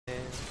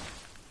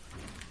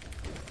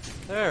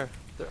There.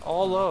 They're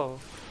all low.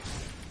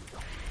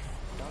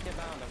 Don't get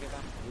bound, don't get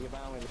bound. You get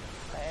bound,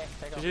 hey,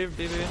 take off. GG, BB.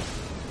 Keep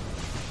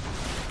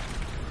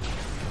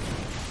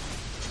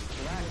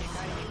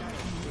fighting.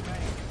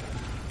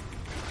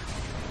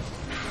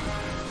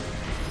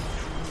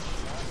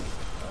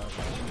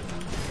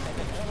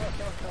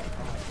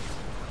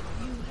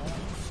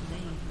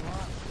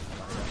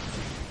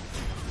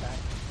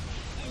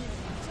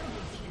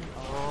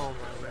 Oh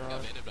my god.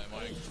 Got baited by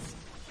Mike.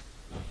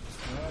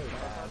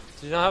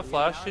 Did you not have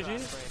flash, GG?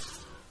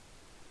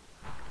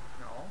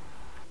 No.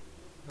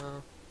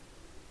 No.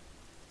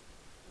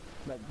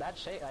 But that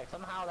shake, like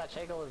somehow that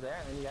Shaco was there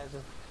and then you guys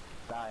just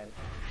died.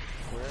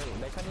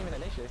 They couldn't even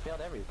initiate, they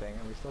failed everything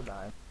and we still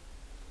died.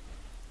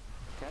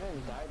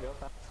 Cannon died real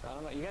fast. I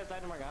don't know, you guys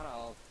died to Morgana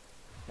ult.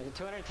 There's a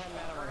 210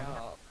 mana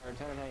Morgana ult, or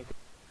 210 AP.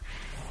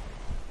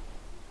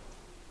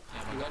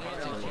 Yeah, Morgana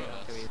ulti hit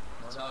us.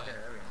 That's all hit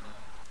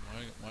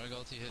everyone. Morgana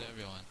ulti hit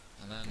everyone.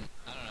 And then,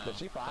 I don't know. Did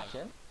she flash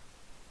in?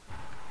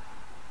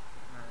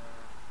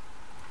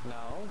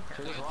 No,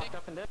 she just walked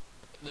up and did.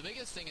 The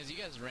biggest thing is you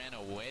guys ran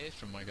away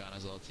from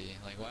Morgana's ulti.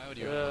 Like, why would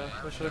you run Yeah, away?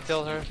 we should have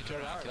killed her. Kill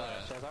her, kill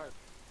her. She has art.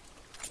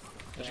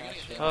 But you're gonna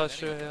get hit Oh, by it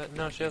sure, anyway. yeah.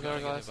 No, she has You're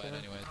gonna hourglass. get hit by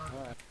it Yeah. anyway.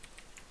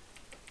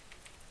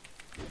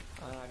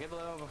 Alright. Get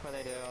below before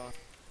they do.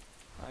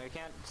 You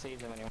can't siege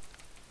them anymore.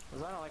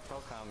 Because I don't like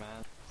Pokemon,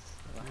 man.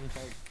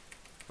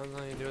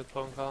 Nothing you do with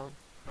Pokemon Column.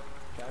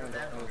 Dragon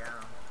That Ball.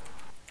 Morgana.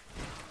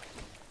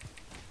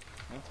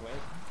 Let's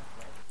wait.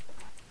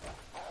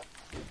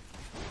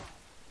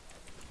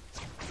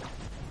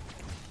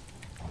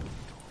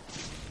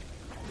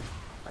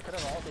 I could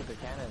have ulted the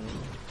cannon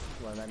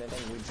when I didn't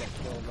think we'd get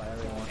killed by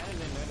everyone. Cannon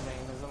didn't do anything,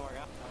 it was the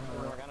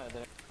Morgana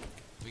did it.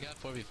 We got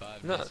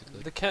 4v5 No,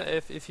 basically. the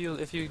if you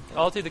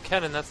ulti the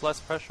cannon, that's less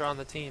pressure on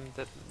the team.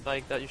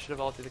 That you should have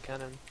ulti the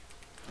cannon.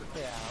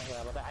 Yeah,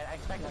 but I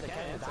expected the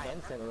cannon to die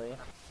instantly.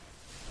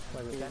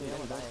 Like the cannon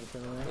didn't die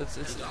instantly.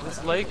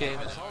 It's late game.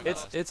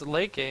 It's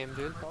late game,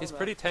 dude. He's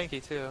pretty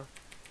tanky too.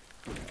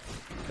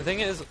 The thing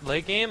is,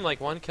 late game,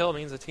 like one kill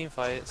means a team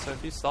fight. So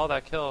if you stall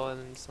that kill,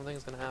 then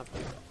something's gonna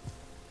happen.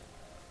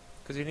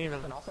 Because you didn't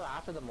even. And also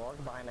after the Morg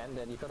bind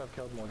ended, you could have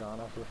killed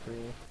Morgana for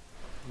free.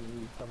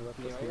 You covered up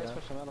this guys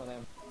push him out on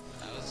him.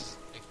 I was,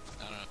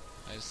 I don't know.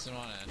 I just didn't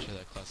want to enter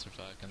that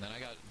clusterfuck, and then I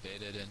got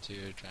baited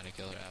into trying to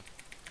kill her after.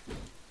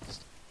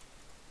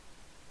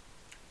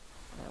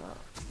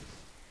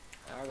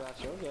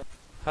 Hourglass, you'll get.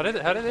 How did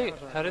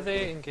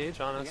they engage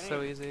on us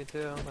so easy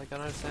too? Like I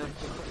don't understand.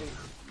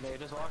 They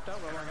just walked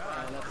up with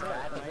Morgana, and that's it.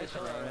 Bad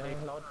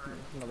positioning. No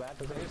bad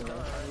positioning.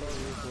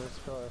 Use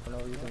filler for no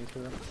reason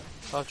too.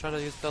 I was trying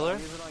to use pillar.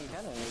 Use it on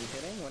cannon. Are you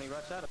kidding? When he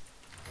rushed at it,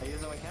 I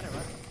used it on cannon,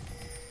 right?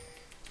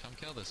 Come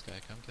kill this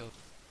guy, come kill.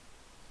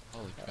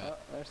 Holy crap.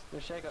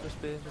 There's Shaco.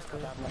 Just be.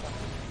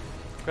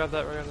 Grab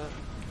that, grab that.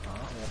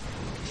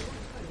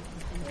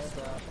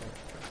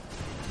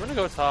 We're gonna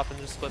go top and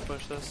just split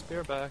push this.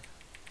 Spear back.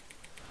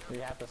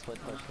 You have to split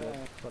push this,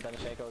 but then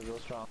Shaco is real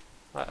strong.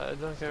 I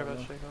don't care about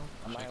Shaco.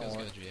 Shaco's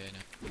got a GA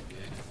now.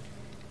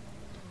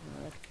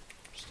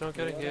 Just don't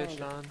get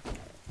engaged on.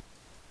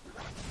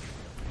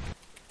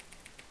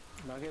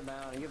 Don't get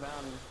bound, you get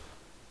bound.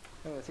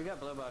 Anyways, you got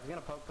blue buff, he's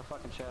gonna poke the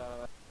fucking shit out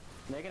of it.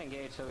 They can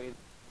engage so easy.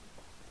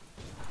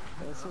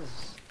 This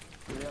is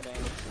real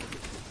dangerous.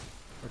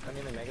 We couldn't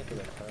even make it to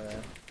the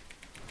turret.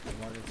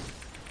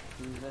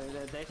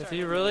 If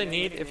you really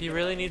need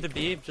to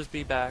be, just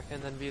be back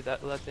and then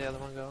let the other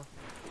one go.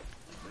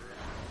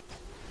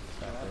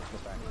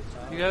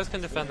 You guys can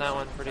defend that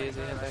one pretty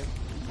easy, I think.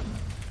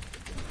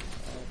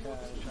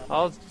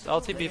 I'll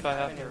TP if I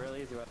have to.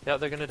 Yeah,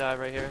 they're gonna die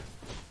right here.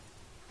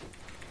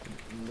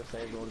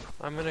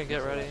 I'm gonna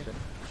get ready.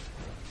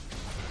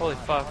 Holy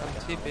fuck, I'm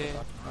TP.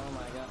 Oh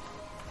my god.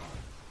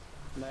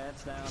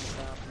 It's down, it's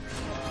down.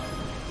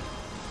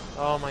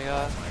 Oh my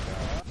god.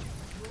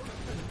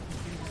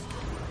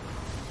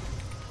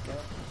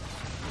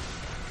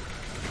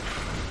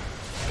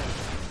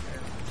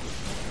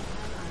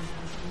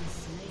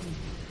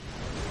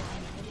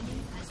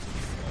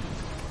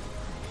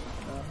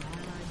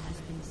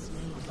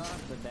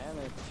 The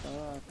damage.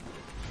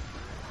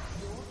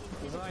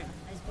 He's like,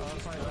 oh,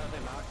 it's like that they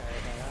knock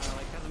everything. I don't know,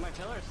 like, because my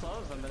pillar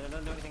slows them, but it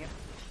doesn't do anything.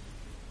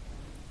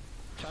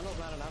 Channel's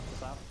not enough to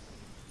stop.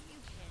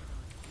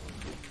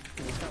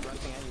 He's not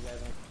rushing at you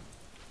guys.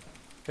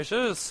 We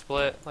should have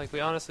split. Like, we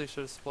honestly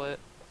should have split.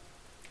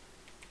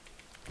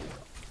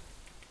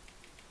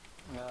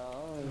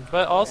 No.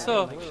 But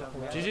also,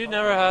 GG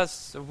never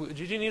has.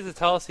 GG needs to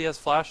tell us he has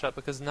flash up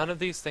because none of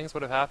these things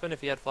would have happened if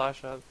he had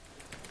flash up.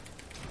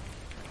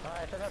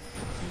 Alright, shut up.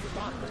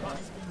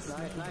 Nice.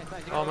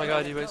 Oh my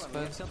god, you wasted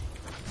play. Kill.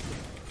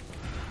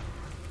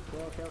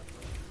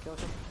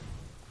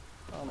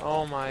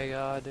 Oh my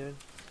god, dude.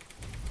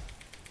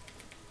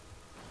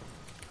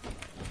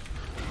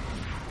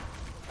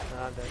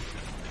 Nah, I'm dead.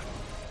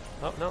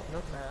 Oh, no.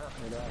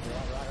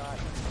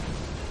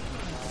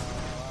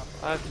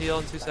 I have heal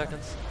in 2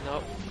 seconds.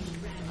 Nope.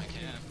 I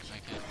can't.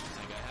 Like,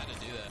 I had to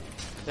do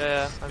that.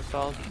 Yeah, I'm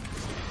stalled. I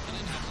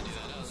didn't have to do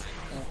that. I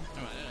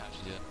didn't have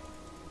to do that.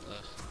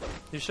 Ugh.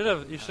 You should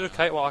have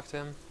kite walked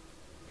him.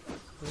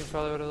 He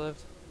probably would have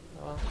lived.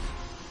 Oh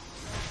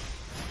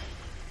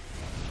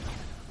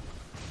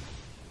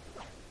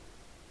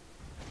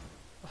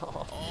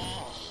well.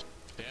 Oh,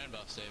 Baron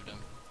buff saved him.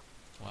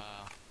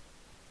 Wow.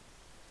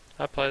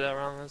 I played that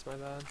wrong. That's my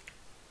bad.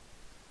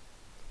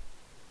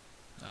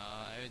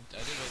 I did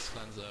waste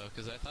cleanse though,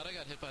 because I thought I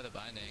got hit by the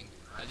binding.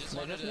 I just They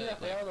wanted just need to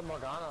to fail the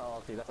Morgana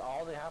ulti. That's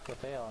all they have to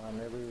fail, and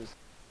then they lose.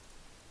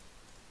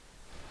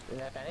 And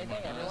if anything,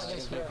 everyone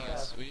gets fair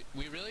fast.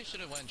 We really should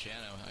have went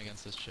Jano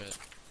against this shit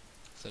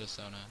instead of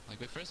Sona. Like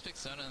we first picked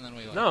Sona and then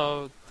we like.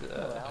 No.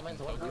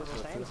 Elements what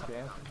useless this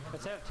game.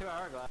 Let's have 2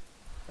 hourglass.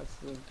 That's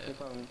the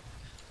problem.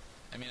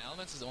 I mean,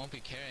 Elements won't be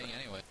carrying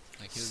anyway.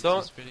 Like he's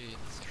pretty.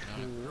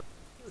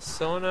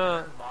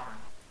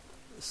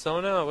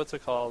 Sona, what's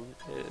it called?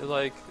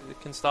 It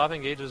can stop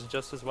engages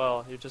just as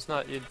well. You're just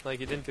not, you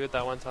didn't do it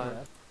that one time.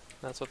 Yeah.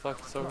 That's what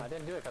fucked Sona. No, I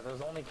didn't do it because there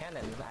was only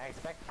cannons. I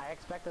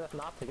expected us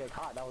not to get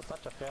caught. That was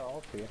such a fair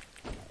ulti.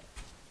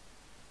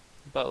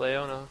 But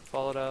Leona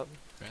followed up.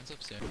 Grant's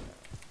up soon.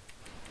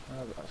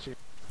 She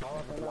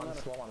followed with one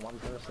slow on one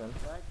person.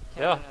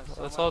 Yeah,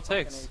 that's all it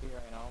takes.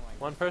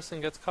 One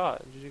person gets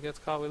caught. GG gets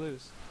caught, we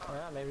lose. Oh,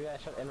 yeah, maybe I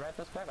should. In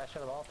retrospect, I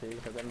should have ulti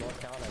because then more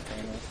counter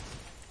came in.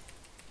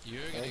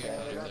 You're gonna get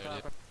caught over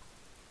there, dude.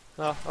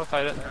 Oh, I'll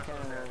fight it.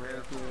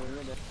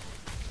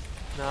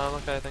 No, I'm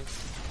okay,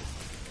 thanks.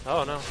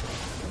 Oh no.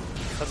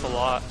 That's a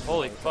lot.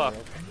 Holy fuck.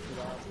 Hold.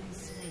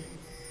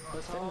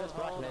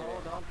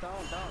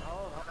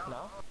 No?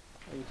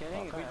 Are you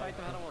kidding? If we fight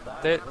them, we'll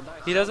die.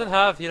 He doesn't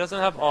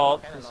have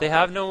ult. They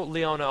have no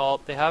Leona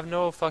ult. They have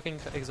no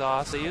fucking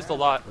exhaust. They used a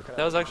lot.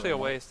 That was actually a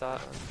waste,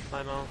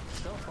 IMO.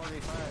 Still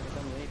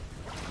 45,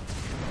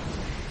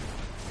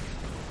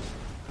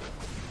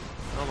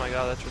 Oh my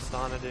god, that's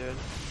Tristana, dude.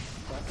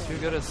 Too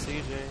good at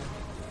sieging.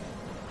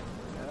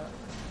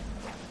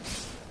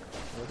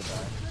 Look at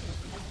that.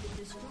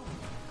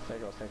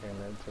 Sego's taking a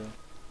mid too.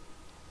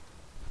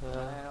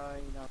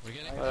 We're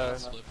getting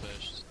split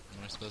pushed,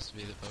 and we're supposed to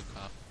be the poke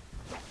cop.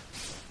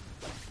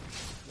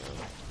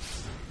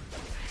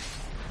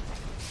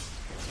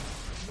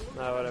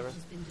 Nah, whatever.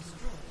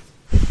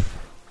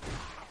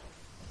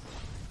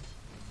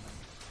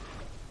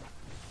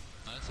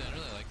 Honestly, I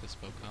really like this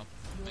poke comp.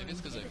 Maybe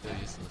it's because I feel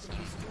used to this now.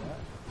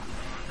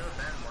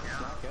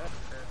 Not good.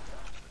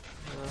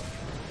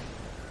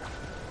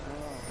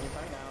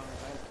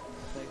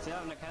 They still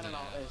have no cannon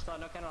on. They still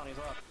have no cannon on. He's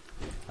well.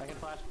 I can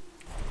flash.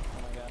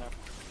 Oh my god, no.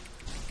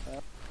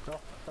 No.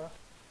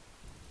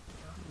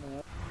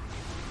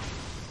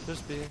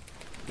 Just be.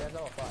 There's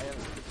no fire.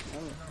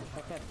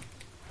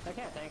 I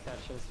can't tank that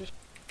shit. It's just.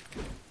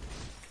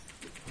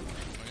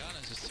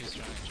 Morgana's just too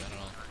strong in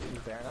general.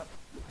 He's bearing up.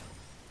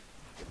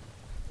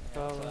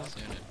 Probably. Like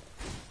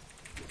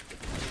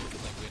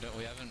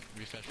we haven't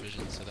refreshed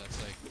vision, so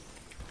that's like.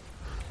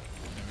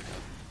 Never go.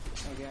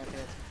 Okay,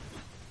 okay.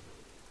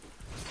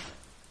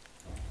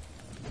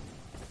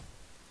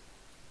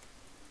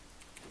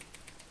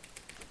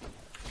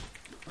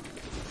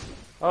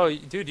 Oh,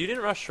 dude, you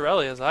didn't rush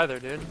Shirelia's either,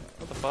 dude.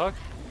 What the fuck?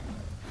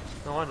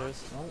 No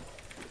wonders.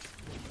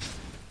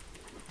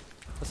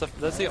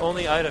 That's the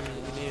only item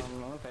you need.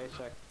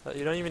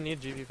 You don't even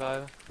need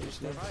GP5. You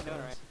just need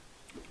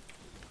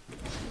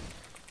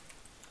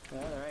Yeah,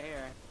 they're right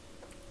here.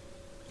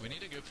 We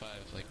need a group 5,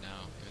 like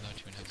now, even though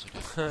 2 inhibs are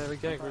dead. We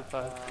get group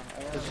 5.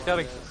 We just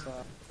gotta.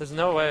 There's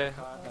no way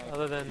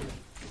other than.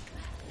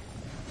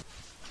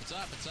 It's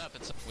up.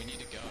 We need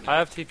to go I now.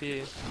 have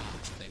TP.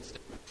 Thanks.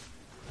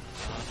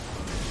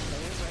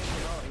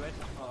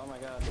 Oh my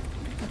god.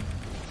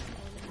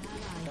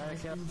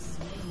 He's got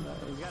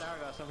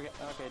hourglass, don't forget.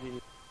 Okay,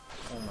 GG.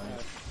 Oh my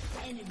god.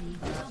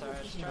 Sorry,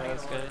 just trying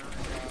That's good.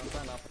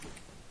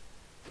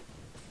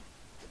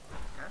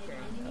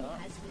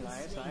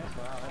 Nice. Wow,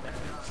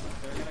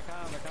 they're gonna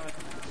come, they're coming.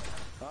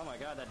 Oh my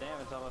god, that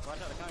damage almost.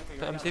 Watch out, they're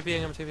coming. I'm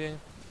TPing.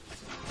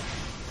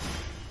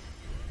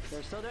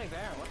 They're still doing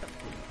Baron, what the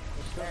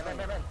fuck? Baron.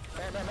 They're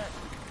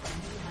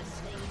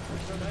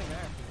still doing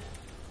Baron.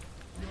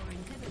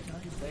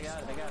 They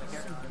got it,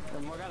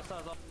 careful. Morgana still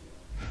has all.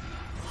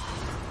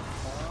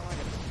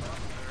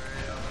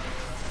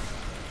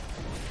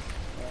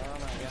 Oh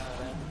my god,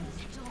 man.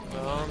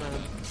 Oh man.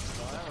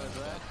 What was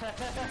that?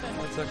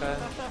 It's okay.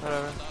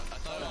 Whatever. I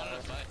thought we wanted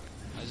to fight.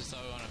 I just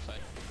thought we wanted to fight.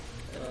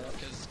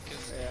 Because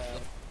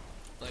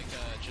like,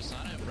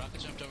 Tristana rocket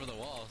jumped over the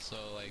wall, so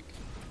like,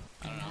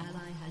 I don't know.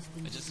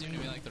 It just seemed to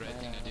be like the right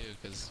thing to do,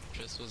 because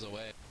Triss was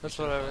away. That's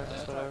whatever.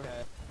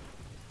 Okay.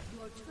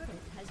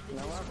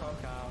 No more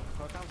Pokemon.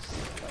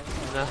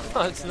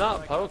 No, it's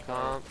not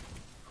Pocomp.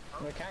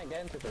 We can't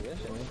get into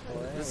position.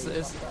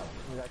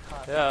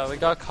 Yeah, we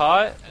got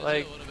caught.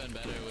 Like, would have been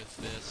better with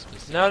this.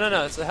 no.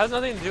 It has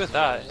nothing to do with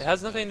that. It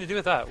has nothing to do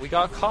with that. We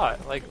got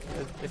caught. Like,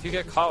 if you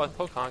get caught with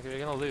Pocomp, you're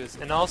gonna lose.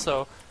 And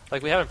also,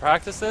 like, we haven't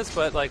practiced this,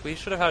 but like, we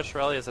should have had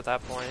Shirelias at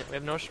that point. We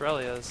have no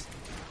Shirelias.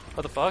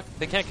 What the fuck?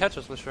 They can't catch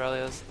us with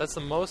Shirelias. That's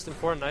the most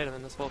important item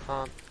in this whole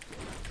comp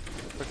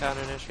for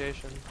counter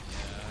initiation. Yeah,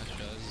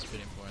 Shirelias is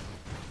pretty important.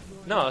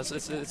 No,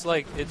 it's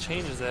like, it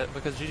changes it,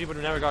 because GG would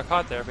have never got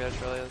caught there if we had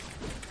Australia's.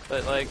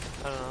 But like,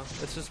 I don't know,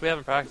 it's just we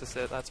haven't practiced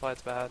it, that's why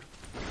it's bad.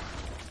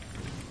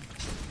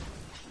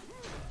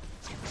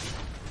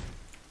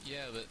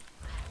 Yeah, but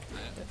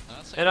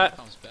and I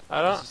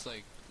don't, it's just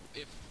like,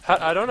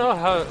 I don't know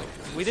how,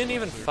 we didn't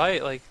even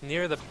fight like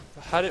near the,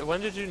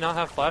 when did you not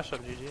have flash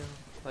up, GG?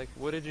 Like,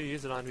 what did you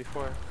use it on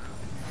before?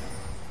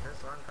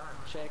 This one time.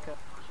 Shake up.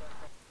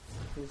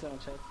 He's on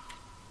check.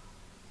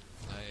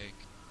 like,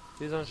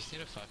 These on just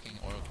need a fucking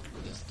oracle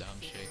with this dumb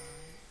shake.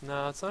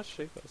 No, it's not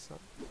shake, but it's not.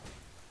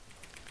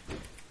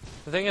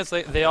 The thing is,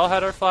 they all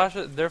had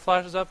their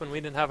flashes up, and we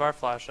didn't have our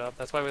flash up.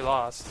 That's why we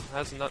lost. It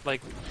has not,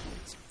 like,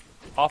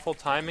 awful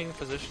timing,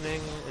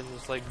 positioning, and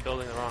just like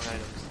building the wrong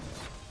items.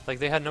 Like,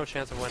 they had no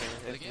chance of winning.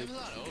 The game's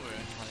not over.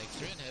 Like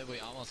 3 and hit, we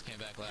almost came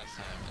back last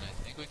time, and I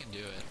think we can do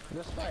it.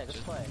 Just play.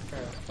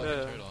 Sure.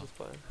 Yeah, turtle. just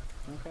play.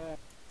 Okay.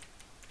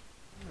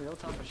 Real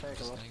tough for shake.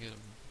 Just gonna get him.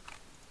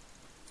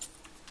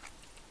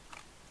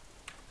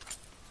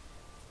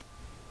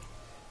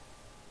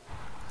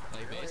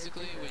 Like,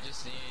 basically, we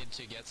just need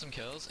to get some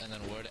kills and then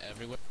ward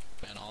everywhere.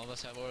 And all of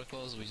us have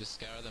oracles, we just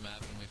scour the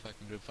map and we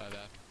fucking group 5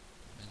 after.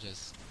 And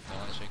just don't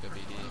let shake a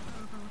BD.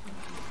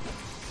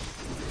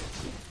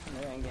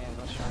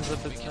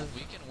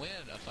 We can win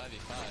a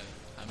 5v5.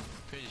 I'm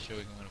pretty sure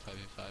we can win a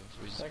 5v5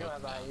 if we just think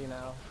about that, you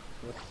know.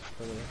 With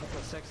the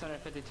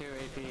 652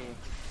 AP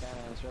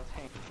cannons, real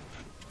thing.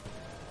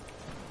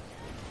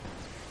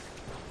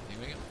 Think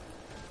we can?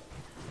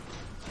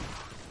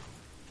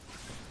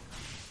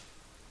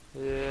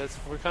 Yeah,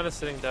 we're kind of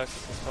sitting ducks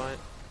at this point.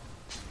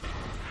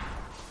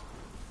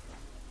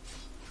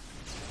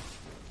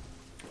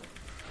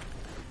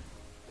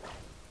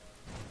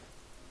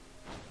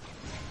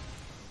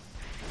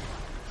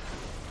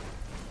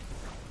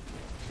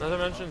 Another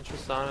mention,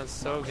 Tristana is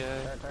so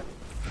gay.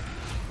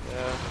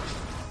 Yeah.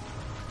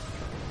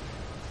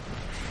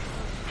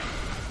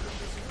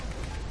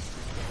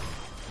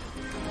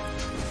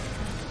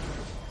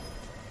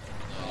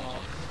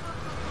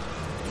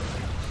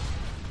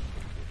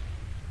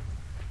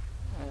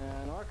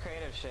 More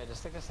creative shit, just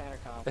stick to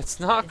standard comp.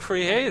 It's not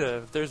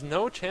creative. There's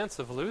no chance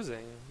of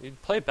losing. You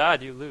play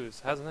bad, you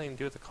lose. It has nothing to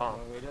do with the comp.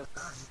 Well, we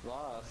just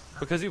lost.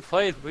 Because we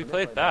played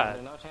bad.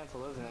 There's no chance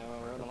of losing it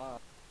when we're in the loss.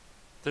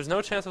 There's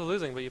no chance of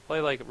losing, but you play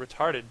like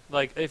retarded.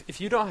 Like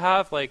if you don't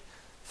have like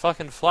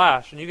fucking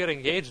flash and you get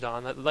engaged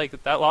on that,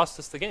 like that lost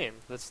us the game.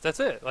 That's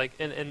it. Like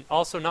and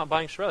also not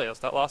buying Shurelios,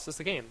 that lost us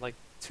the game. Like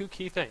 2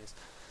 key things.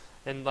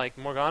 And like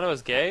Morgana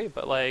is gay,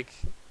 but like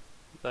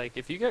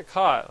if you get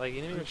caught, like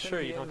you need to make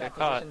sure you don't get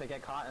caught. To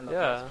get caught in the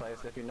first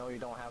place if you know you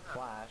don't have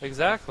flash.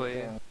 Exactly.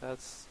 Yeah.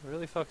 That's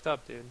really fucked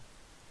up, dude.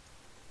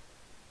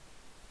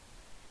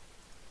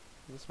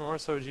 It's more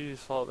so GG's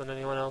fault than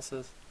anyone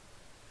else's.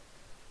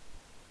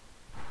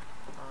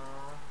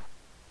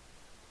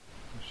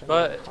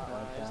 But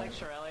it's like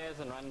Shurelios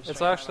and run.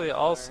 it's actually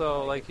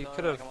also like you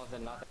could have.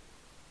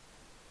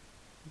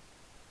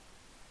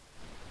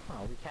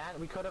 Oh,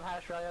 we could have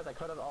had Shurelios. I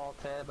could have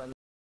ulted, but